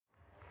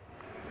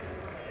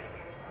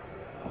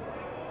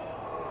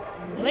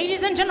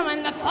Ladies and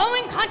gentlemen, the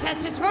following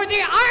contest is for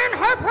the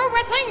Ironheart Pro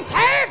Wrestling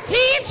Tag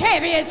Team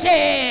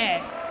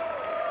Championships.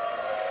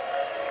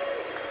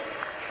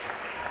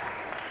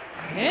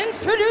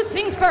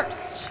 Introducing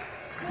first,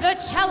 the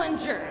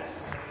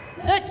challengers,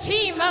 the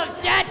team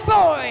of Dat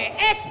Boy,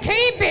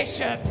 SK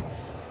Bishop,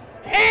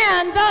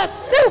 and the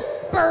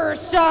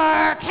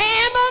superstar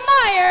Campbell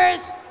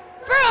Myers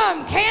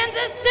from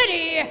Kansas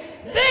City.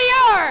 They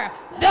are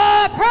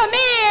the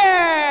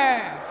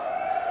Premier.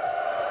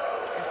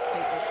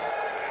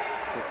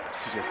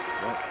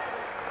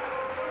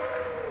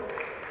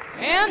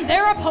 And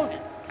their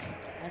opponents,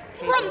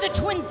 from the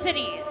Twin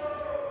Cities,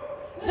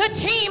 the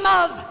team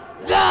of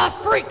The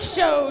Freak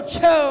Show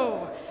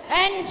Cho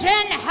and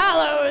Jen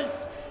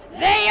Hallows.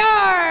 They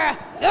are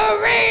the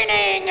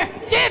reigning,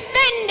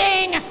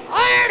 defending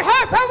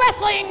Ironheart Pro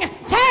Wrestling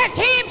Tag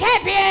Team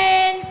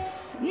Champions,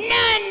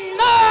 None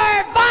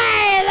More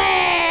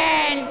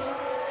Violent!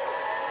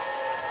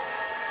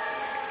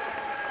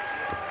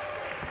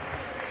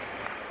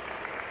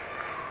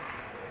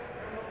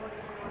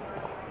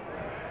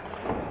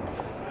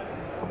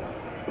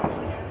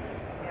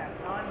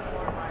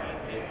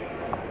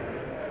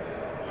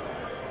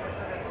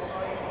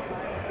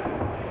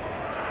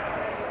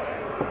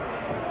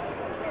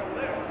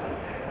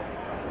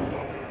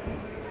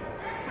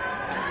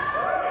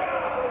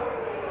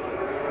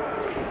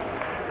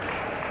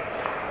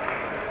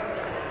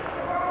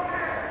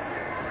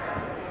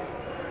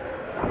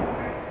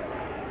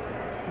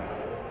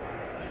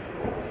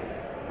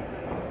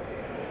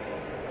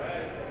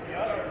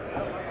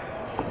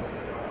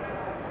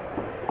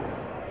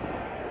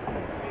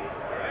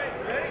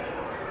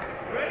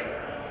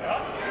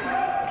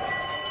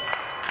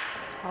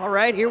 All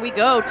right, here we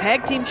go.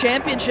 Tag team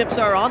championships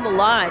are on the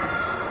line.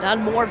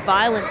 None More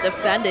Violent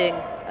defending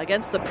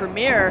against the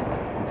Premier.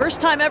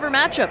 First time ever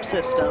matchup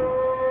system.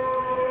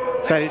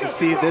 Excited to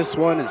see this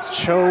one as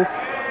Cho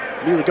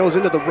immediately goes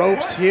into the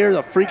ropes here.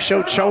 The Freak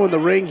Show Cho in the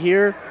ring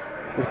here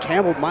with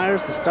Campbell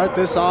Myers to start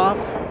this off.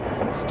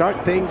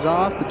 Start things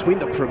off between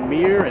the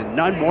Premier and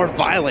None More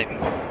Violent.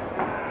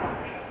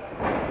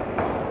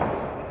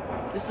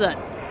 This is a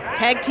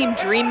tag team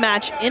dream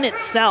match in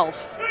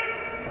itself,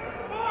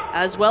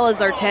 as well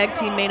as our tag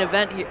team main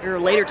event here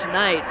later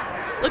tonight.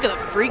 Look at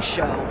the Freak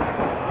Show.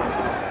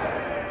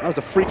 That was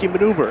a freaky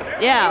maneuver.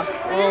 Yeah,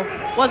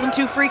 well, wasn't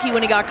too freaky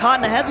when he got caught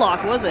in a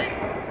headlock, was it?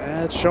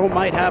 That Show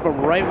might have him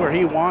right where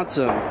he wants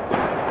him.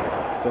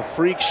 The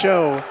Freak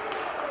Show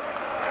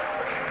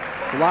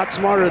is a lot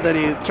smarter than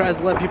he tries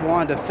to let people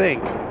on to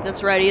think.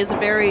 That's right, he is a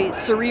very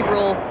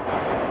cerebral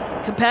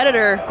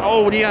competitor.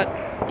 Oh, he got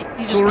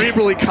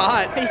cerebrally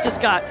caught. He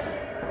just got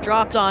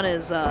dropped on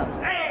his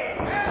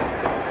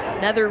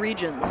nether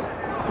regions.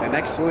 An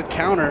excellent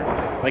counter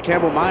by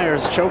Campbell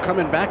Myers. Cho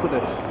coming back with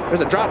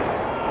there's a drop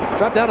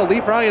down to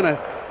leapfrog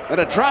and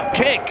a drop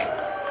kick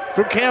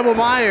from Campbell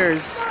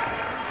Myers,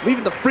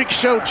 leaving the Freak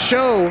Show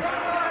Cho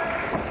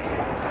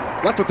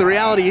left with the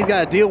reality he's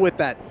got to deal with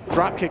that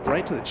drop kick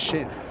right to the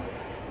chin.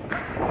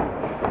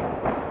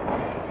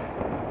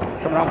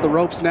 Coming off the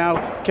ropes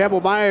now,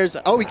 Campbell Myers.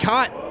 Oh, he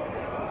got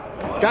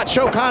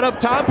Cho caught up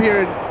top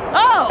here. And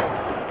oh!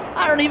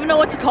 I don't even know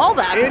what to call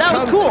that. That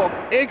was cool.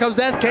 In comes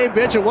SK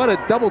Bishop. What a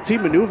double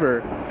team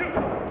maneuver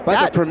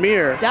by the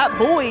Premier. Dat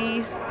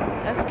Boy,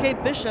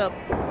 SK Bishop.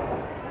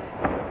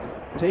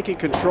 Taking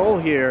control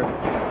here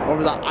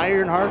over the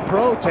Ironheart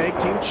Pro Tag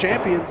Team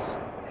Champions.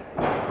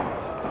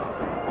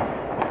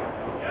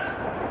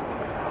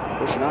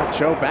 Pushing off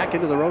Cho back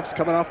into the ropes.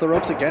 Coming off the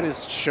ropes again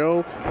is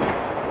Cho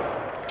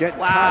getting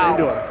caught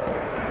into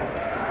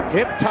a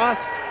hip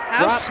toss.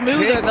 How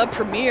smooth are the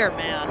Premier,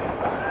 man.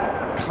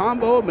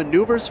 Combo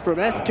maneuvers from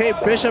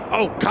SK Bishop.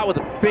 Oh, caught with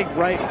a big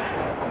right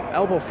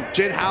elbow from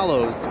Jen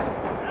Hallows,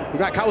 who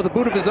got caught with a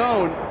boot of his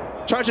own.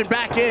 Charging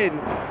back in,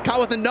 caught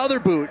with another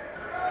boot.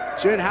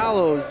 Jen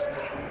Hallows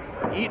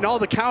eating all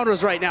the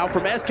counters right now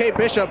from SK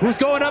Bishop, who's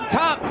going up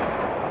top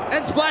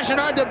and splashing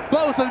onto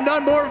both of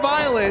None More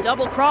Violent.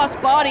 Double cross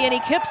body, and he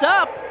kips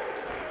up.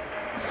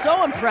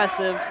 So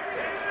impressive.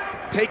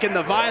 Taking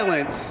the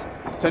violence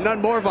to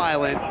None More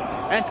Violent.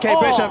 SK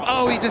Bishop,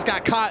 oh, he just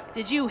got caught.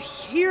 Did you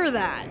hear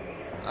that?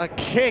 A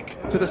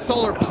kick to the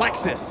solar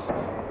plexus.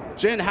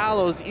 Jen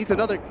Hallows eats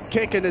another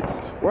kick, and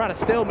we're at a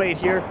stalemate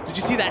here. Did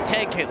you see that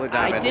tag, Caitlin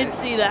Diamond? I did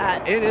see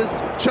that. It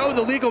is Cho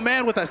the Legal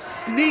Man with a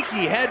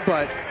sneaky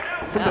headbutt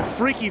from the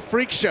Freaky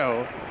Freak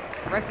Show.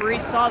 Referee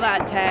saw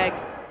that tag,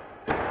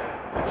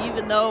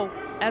 even though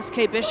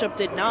SK Bishop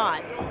did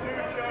not.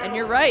 And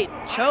you're right,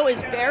 Cho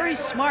is very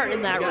smart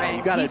in that ring.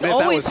 You gotta admit,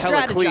 that was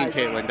hella clean,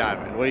 Caitlin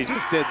Diamond. What he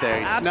just did there,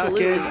 he snuck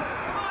in,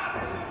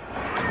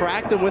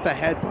 cracked him with a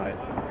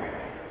headbutt.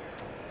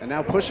 And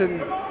now pushing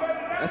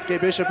SK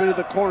Bishop into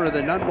the corner,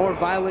 the None More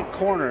Violent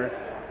corner,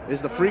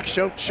 is the Freak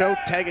Show Cho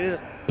tagging in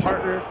his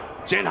partner,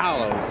 Jen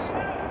Hallows.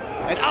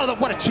 And oh,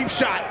 what a cheap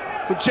shot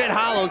from Jen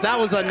Hallows. That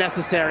was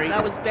unnecessary.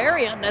 That was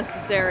very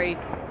unnecessary.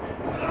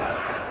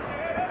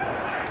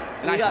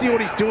 And I see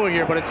what he's doing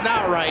here, but it's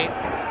not right.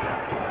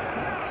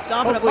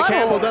 Stomping Hopefully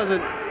Campbell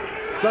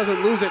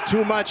doesn't lose it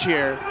too much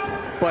here.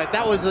 but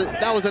that was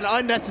an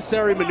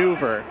unnecessary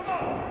maneuver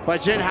by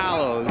Jin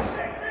Hallows.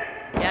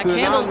 Yeah, to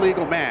the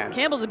non-legal man.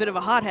 Campbell's a bit of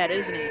a hothead,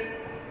 isn't he?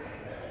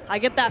 I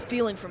get that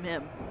feeling from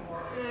him.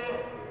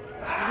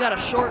 He's got a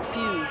short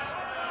fuse.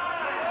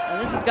 And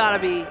this has got to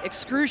be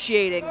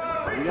excruciating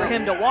for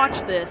him to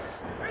watch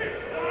this.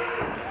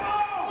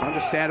 It's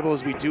understandable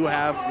as we do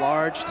have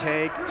large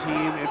tag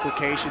team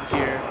implications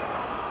here.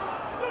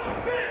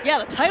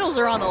 Yeah, the titles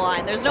are on the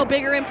line. There's no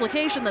bigger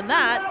implication than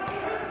that.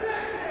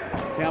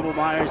 Campbell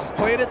Myers is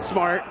playing it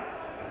smart.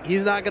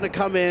 He's not going to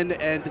come in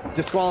and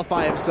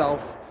disqualify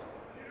himself.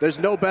 There's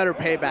no better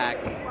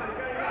payback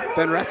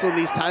than wrestling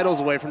these titles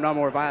away from None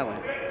More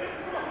Violent.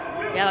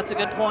 Yeah, that's a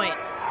good point.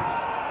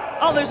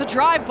 Oh, there's a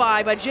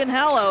drive-by by Jin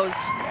Hallows.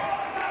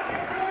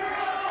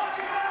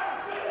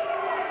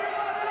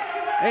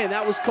 Hey, and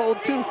that was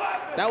cold too.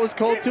 That was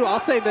cold too. I'll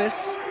say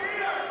this.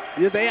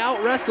 They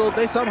out-wrestled,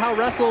 they somehow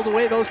wrestled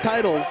away those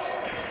titles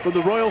from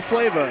the Royal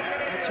Flavor.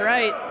 That's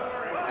right.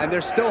 And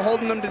they're still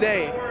holding them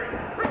today.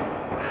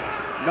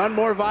 None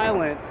More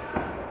Violent.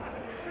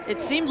 It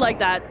seemed like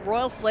that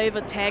Royal Flavor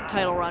tag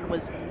title run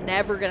was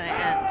never gonna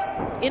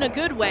end. In a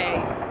good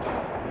way.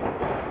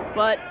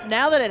 But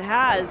now that it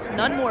has,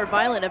 None More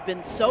Violent have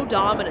been so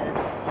dominant.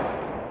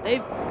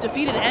 They've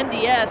defeated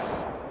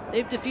NDS,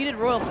 they've defeated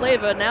Royal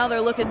Flavor, now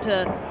they're looking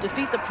to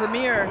defeat the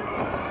Premier.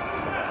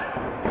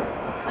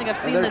 I think I've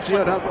seen this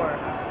one before.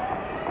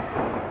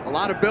 A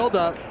lot of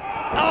build-up.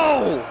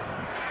 Oh!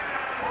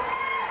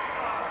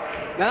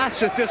 Now that's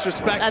just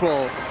disrespectful.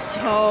 That's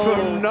so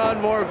from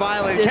None More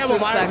Violent. Campbell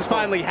Myers has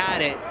finally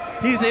had it.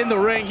 He's in the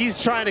ring. He's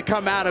trying to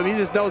come at him. He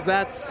just knows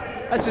they're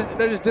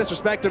just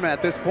disrespecting him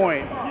at this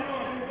point.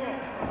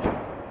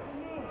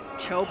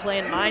 Cho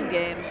playing mind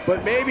games.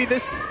 But maybe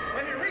this,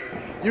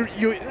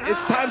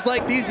 it's times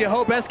like these you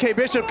hope SK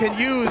Bishop can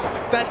use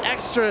that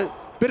extra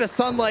bit of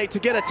sunlight to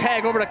get a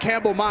tag over to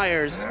Campbell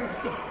Myers.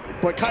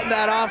 But cutting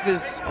that off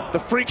is the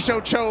Freak Show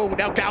Cho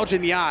now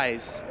gouging the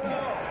eyes.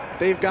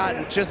 They've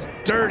gotten just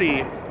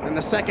dirty in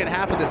the second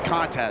half of this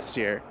contest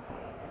here.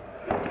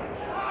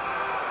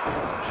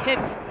 Kick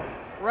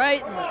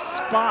right in the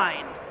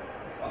spine.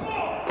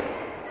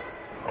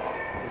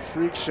 The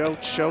Freak Show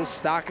Cho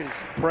stalking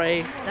his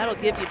prey. That'll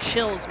give you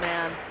chills,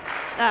 man.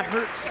 That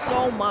hurts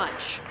so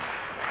much.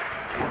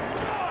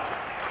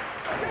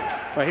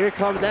 But here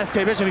comes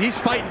SK Bishop. He's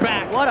fighting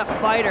back. What a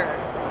fighter.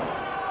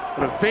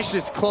 What a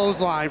vicious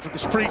clothesline from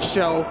this Freak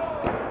Show.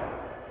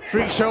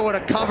 Freak Show with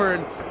a cover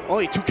and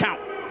only 2 count.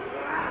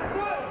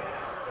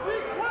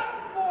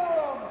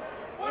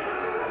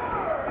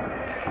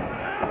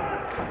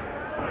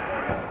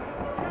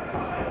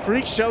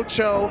 Freak Show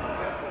Cho.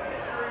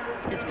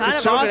 It's kind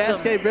just of showing awesome.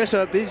 SK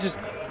Bishop. He's just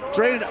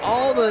drained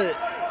all the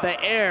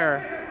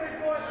air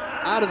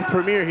out of the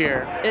Premier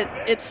here.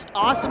 It's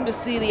awesome to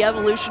see the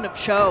evolution of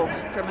Cho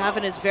from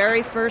having his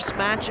very first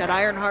match at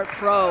Ironheart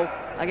Pro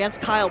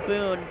against Kyle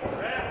Boone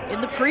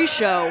in the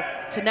pre-show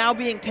to now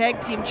being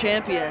tag team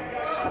champion.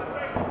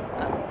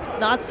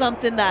 Not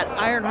something that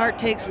Ironheart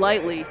takes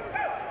lightly.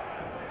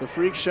 The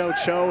Freak Show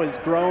Cho has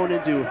grown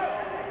into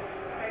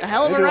a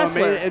hell of a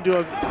wrestler. Into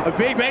a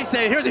big base.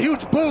 Here's a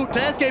huge boot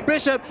to SK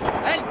Bishop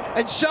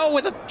and Cho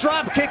with a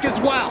drop kick as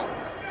well.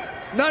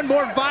 None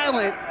More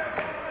Violent.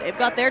 They've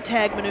got their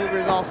tag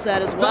maneuvers all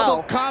set as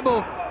well. Double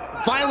combo,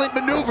 violent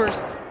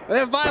maneuvers. They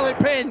have violent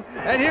pin,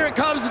 and here it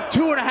comes, a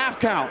 2.5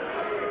 count.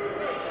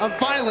 A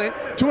violent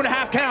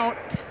 2.5 count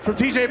from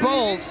TJ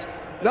Bowles.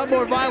 None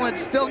More Violent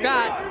still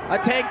got a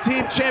tag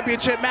team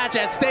championship match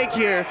at stake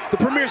here. The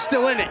Premier's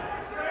still in it.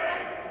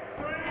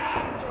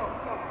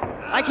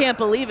 I can't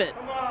believe it.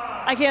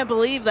 I can't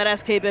believe that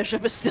SK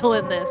Bishop is still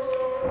in this.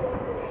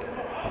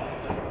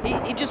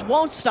 He just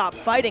won't stop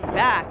fighting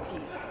back.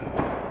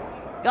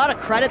 Gotta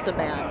credit the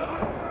man.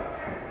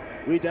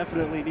 We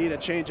definitely need a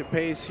change of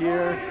pace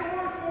here.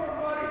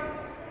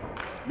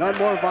 None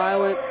More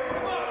Violent.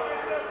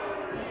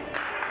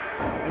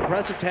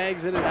 Impressive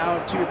tags in and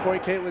out. To your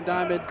point, Caitlin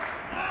Diamond,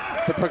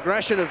 the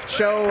progression of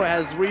Cho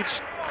has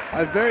reached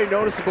a very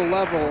noticeable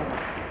level.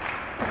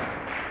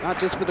 Not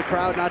just for the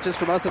crowd, not just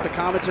from us at the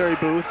commentary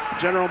booth.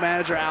 General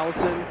Manager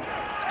Allison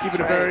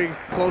keeping a very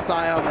close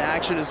eye on the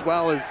action, as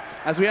well as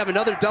we have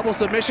another double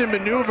submission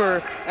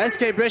maneuver.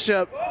 SK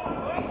Bishop,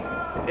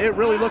 it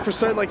really looked for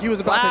certain like he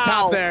was about to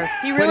tap there.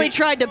 He really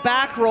tried to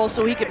back roll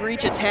so he could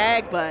reach a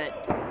tag, but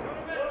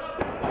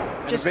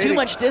just too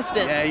much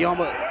distance. Yeah, he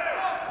almost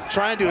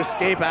trying to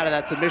escape out of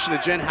that submission to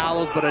Jen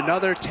Hallows, but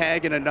another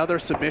tag and another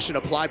submission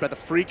applied by the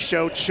Freak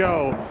Show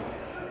Cho.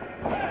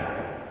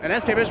 And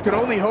SK Bishop could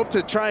only hope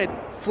to try and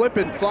flip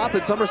and flop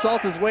and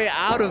somersault his way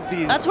out of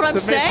these That's what I'm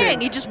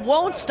saying. He just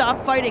won't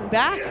stop fighting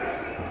back,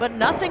 but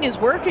nothing is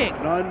working.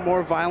 None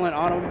More Violent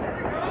on him,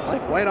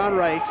 like white on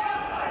rice.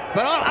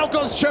 But out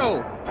goes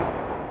Cho.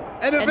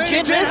 And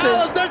evading Jen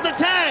Hallows, there's the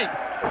tag.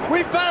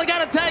 We finally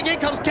got a tag. In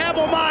comes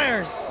Campbell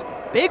Myers.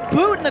 Big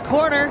boot in the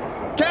corner.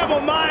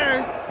 Campbell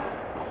Myers.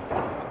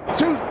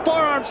 2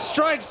 forearm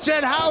strikes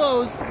Jen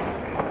Hallows.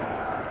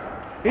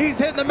 He's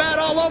hitting the mat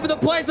all over the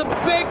place. A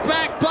big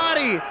back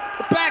body.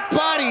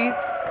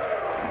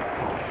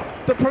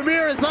 The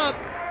Premier is up.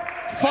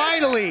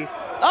 Finally,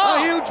 a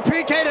huge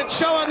PK to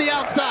Cho on the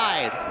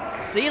outside.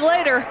 See you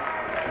later.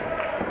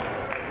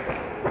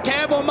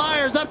 Campbell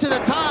Myers up to the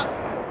top.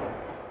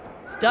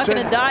 Ducking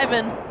and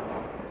diving.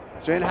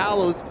 Jen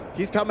Hallows,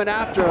 he's coming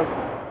after him.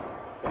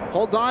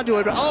 Holds on to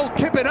it. Oh,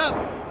 kipping up.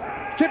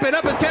 Kipping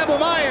up is Campbell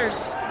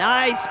Myers.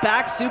 Nice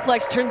back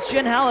suplex, turns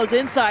Jen Hallows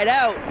inside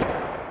out.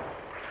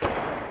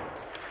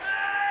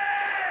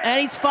 And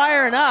he's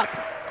firing up.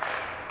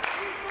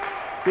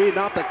 Feeding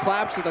off the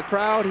claps of the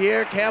crowd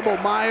here. Campbell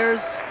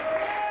Myers,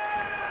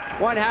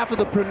 one half of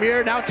the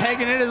Premier, now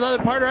tagging in his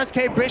other partner,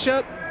 SK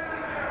Bishop.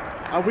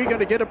 Are we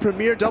gonna get a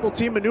Premier double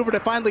team maneuver to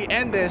finally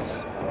end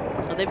this?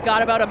 Well, they've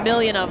got about 1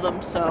 million of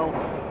them, so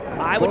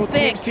I would Both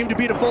think. teams seem to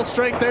be to full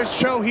strength. There's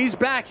Cho, he's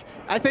back.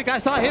 I think I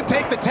saw him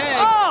take the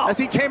tag as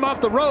he came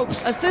off the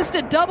ropes.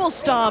 Assisted double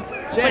stomp.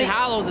 Jen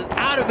Hallows is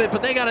out of it,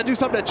 but they gotta do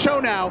something to Cho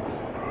now.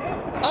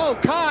 Oh,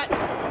 caught.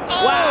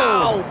 Oh,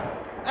 Wow.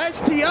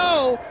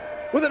 STO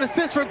with an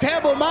assist from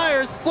Campbell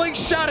Myers,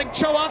 slingshotting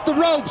Cho off the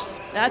ropes.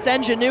 That's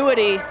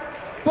ingenuity.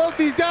 Both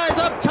these guys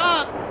up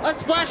top. A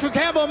splash from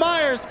Campbell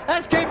Myers.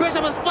 SK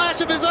Bishop, a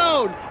splash of his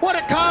own. What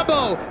a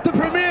combo. The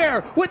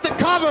Premier with the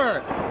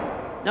cover.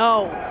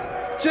 No.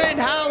 Jen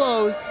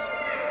Hallows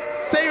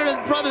saving his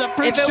brother, the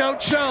Freak Show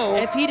Cho.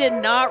 If he did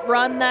not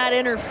run that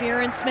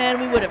interference, man,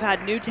 we would have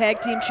had new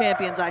tag team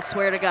champions, I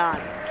swear to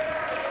God.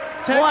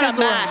 Tensions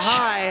were were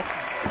high.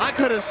 I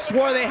could have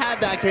swore they had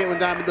that, Caitlin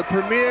Diamond. The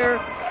Premier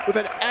with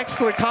an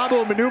excellent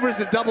combo of maneuvers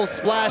and double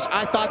splash.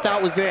 I thought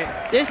that was it.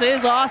 This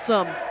is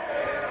awesome.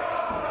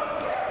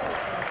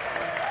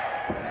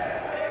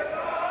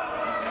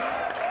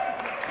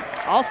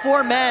 All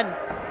 4 men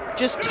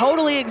just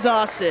totally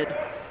exhausted.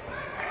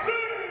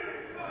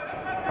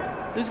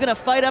 Who's gonna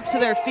fight up to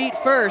their feet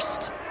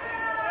first?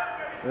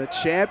 The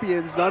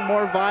champions, none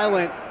more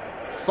violent,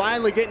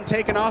 finally getting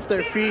taken off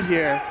their feet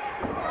here.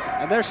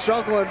 And they're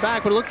struggling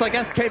back, but it looks like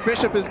SK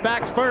Bishop is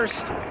back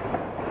first.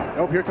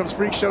 Nope, here comes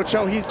Freak Show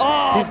Cho. He's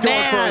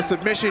going for a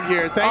submission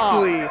here.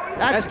 Thankfully,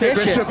 SK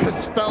Bishop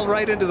has fell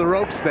right into the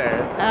ropes there.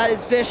 That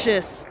is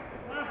vicious.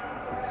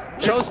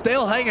 Cho's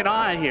still hanging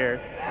on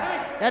here.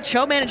 That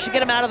Cho managed to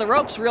get him out of the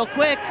ropes real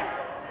quick.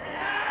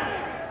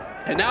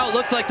 And now it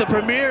looks like the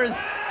Premier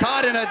is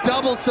caught in a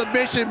double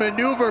submission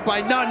maneuver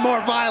by None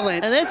More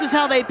Violent. And this is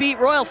how they beat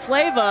Royal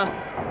Flava.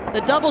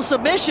 The double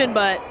submission,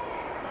 but...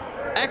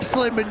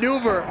 excellent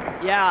maneuver.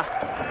 Yeah.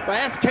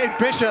 By SK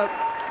Bishop.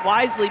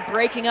 Wisely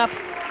breaking up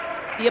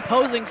the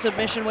opposing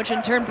submission, which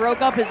in turn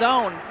broke up his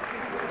own.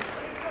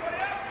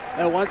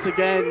 And once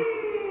again,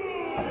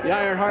 the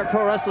Ironheart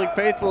Pro Wrestling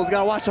faithful has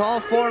got to watch all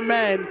 4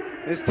 men.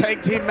 This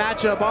tag team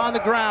matchup on the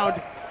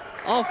ground.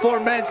 All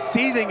 4 men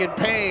seething in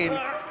pain.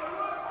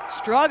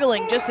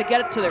 Struggling just to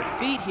get it to their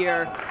feet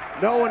here.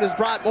 No one has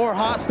brought more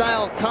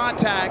hostile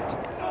contact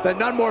than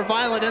None More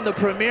Violent in the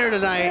Premier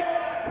tonight.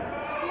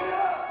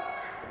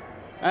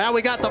 And now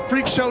we got the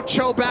Freak Show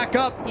Cho back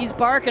up. He's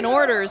barking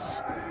orders.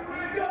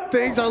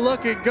 Things are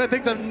looking good.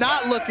 Things are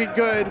not looking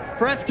good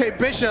for SK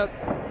Bishop.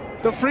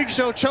 The Freak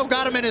Show Cho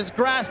got him in his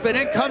grasp, and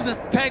in comes his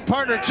tag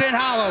partner, Jen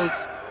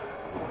Hallows.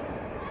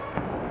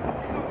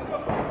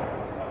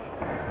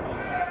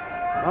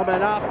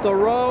 Coming off the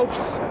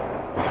ropes.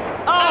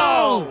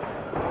 Oh!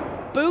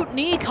 Boot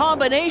knee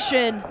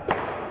combination.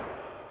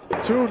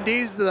 2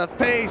 knees to the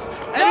face,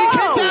 and he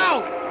kicked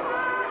out!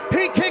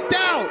 He kicked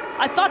out!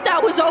 I thought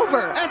that was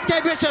over.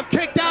 SK Bishop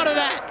kicked out of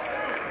that!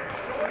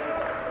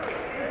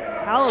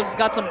 Hallows has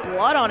got some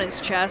blood on his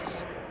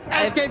chest.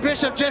 SK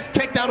Bishop just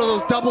kicked out of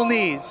those double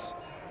knees.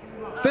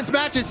 This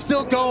match is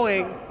still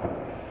going.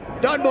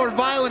 None More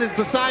Violent is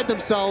beside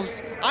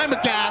themselves. I'm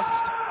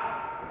aghast.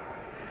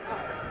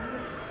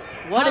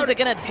 What is it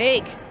gonna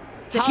take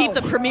to keep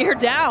the Premier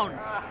down?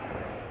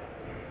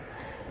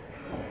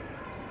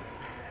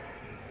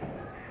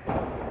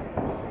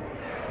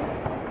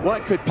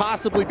 What could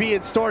possibly be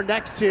in store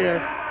next here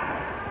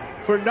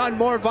for None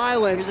More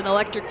Violent? Here's an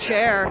electric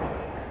chair.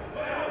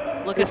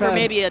 Looking for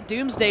maybe a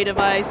doomsday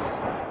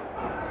device.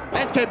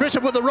 SK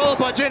Bishop with a roll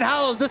up on Jen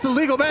Hallows. This is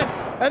illegal, man.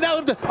 And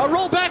now a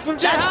roll back from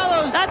Jen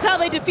Hallows. That's how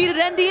they defeated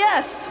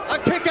NDS. A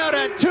kick out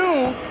at 2.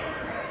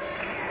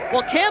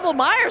 Well, Campbell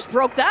Myers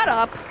broke that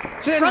up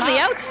from the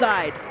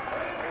outside.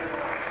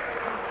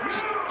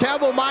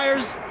 Campbell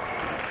Myers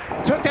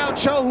took out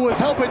Cho, who was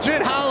helping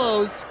Jen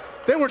Hallows.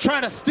 They were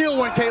trying to steal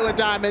one, Caitlin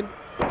Diamond.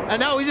 And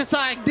now he's just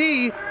a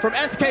knee from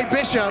SK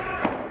Bishop.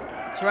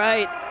 That's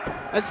right.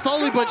 And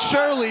slowly but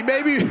surely,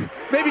 maybe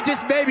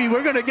just maybe,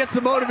 we're gonna get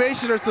some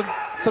motivation or some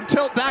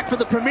tilt back for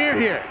the Premier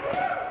here.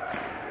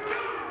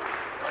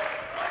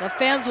 The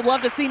fans would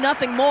love to see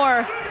nothing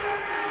more.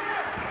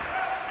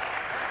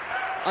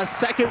 A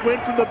second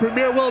win from the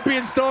Premier will be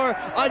in store.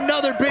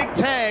 Another big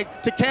tag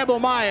to Campbell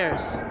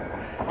Myers.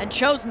 And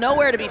Cho's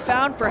nowhere to be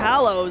found for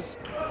Hallows.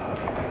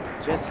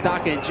 Just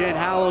stalking Jen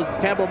Hallows,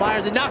 Campbell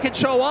Myers, and knocking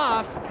Cho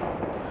off.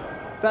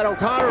 That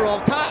O'Connor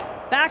off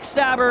top.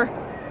 Backstabber.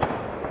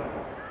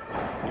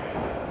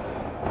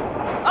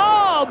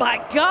 Oh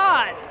my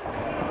God!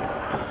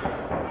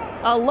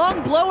 A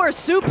lung blower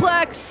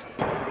suplex,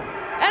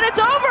 and it's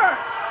over!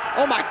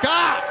 Oh my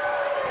God!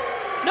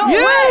 No New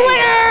way!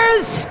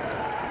 winners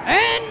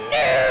and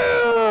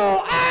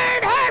new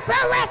Ironheart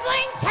Pro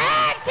Wrestling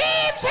Tag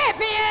Team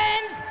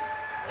Champions,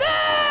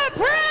 the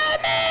Premier!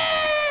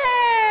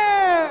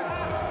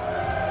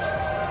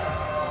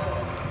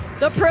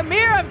 The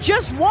Premier have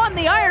just won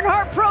the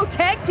Ironheart Pro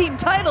Tag Team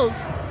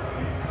titles.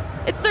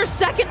 It's their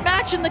second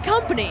match in the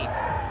company.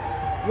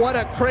 What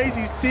a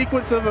crazy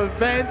sequence of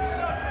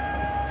events.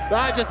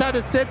 I just had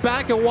to sit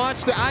back and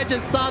watch I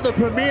just saw the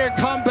Premier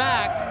come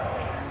back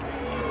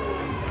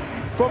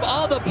from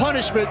all the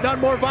punishment None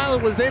More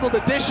Violent was able to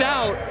dish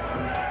out.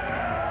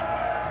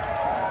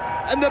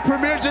 And the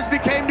Premier just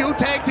became new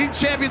tag team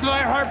champions of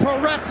Ironheart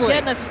Pro Wrestling.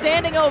 Getting a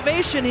standing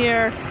ovation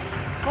here.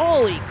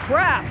 Holy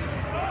crap.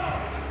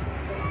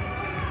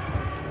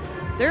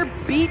 They're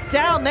beat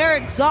down, they're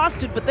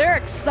exhausted, but they're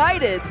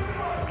excited.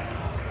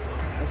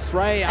 That's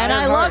right, and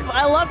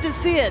I love to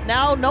see it.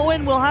 Now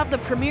knowing we'll have the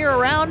Premier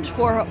around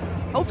for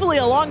hopefully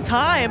a long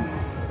time,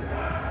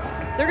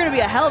 they're gonna be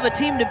a hell of a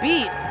team to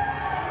beat.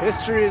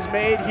 History is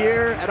made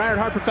here at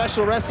Ironheart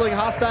Professional Wrestling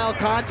Hostile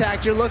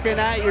Contact. You're looking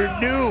at your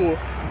new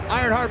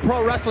Ironheart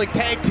Pro Wrestling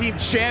Tag Team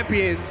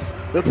Champions,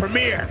 the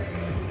Premier.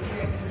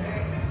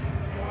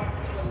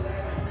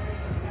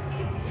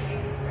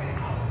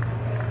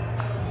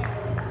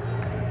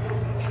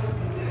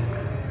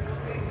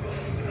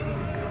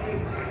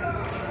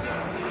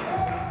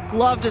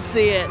 Love to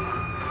see it.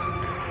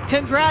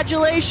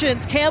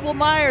 Congratulations, Campbell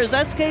Myers,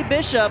 SK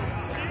Bishop.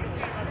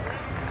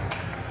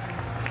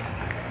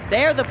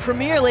 They're the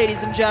Premier,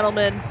 ladies and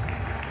gentlemen.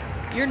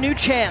 Your new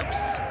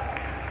champs.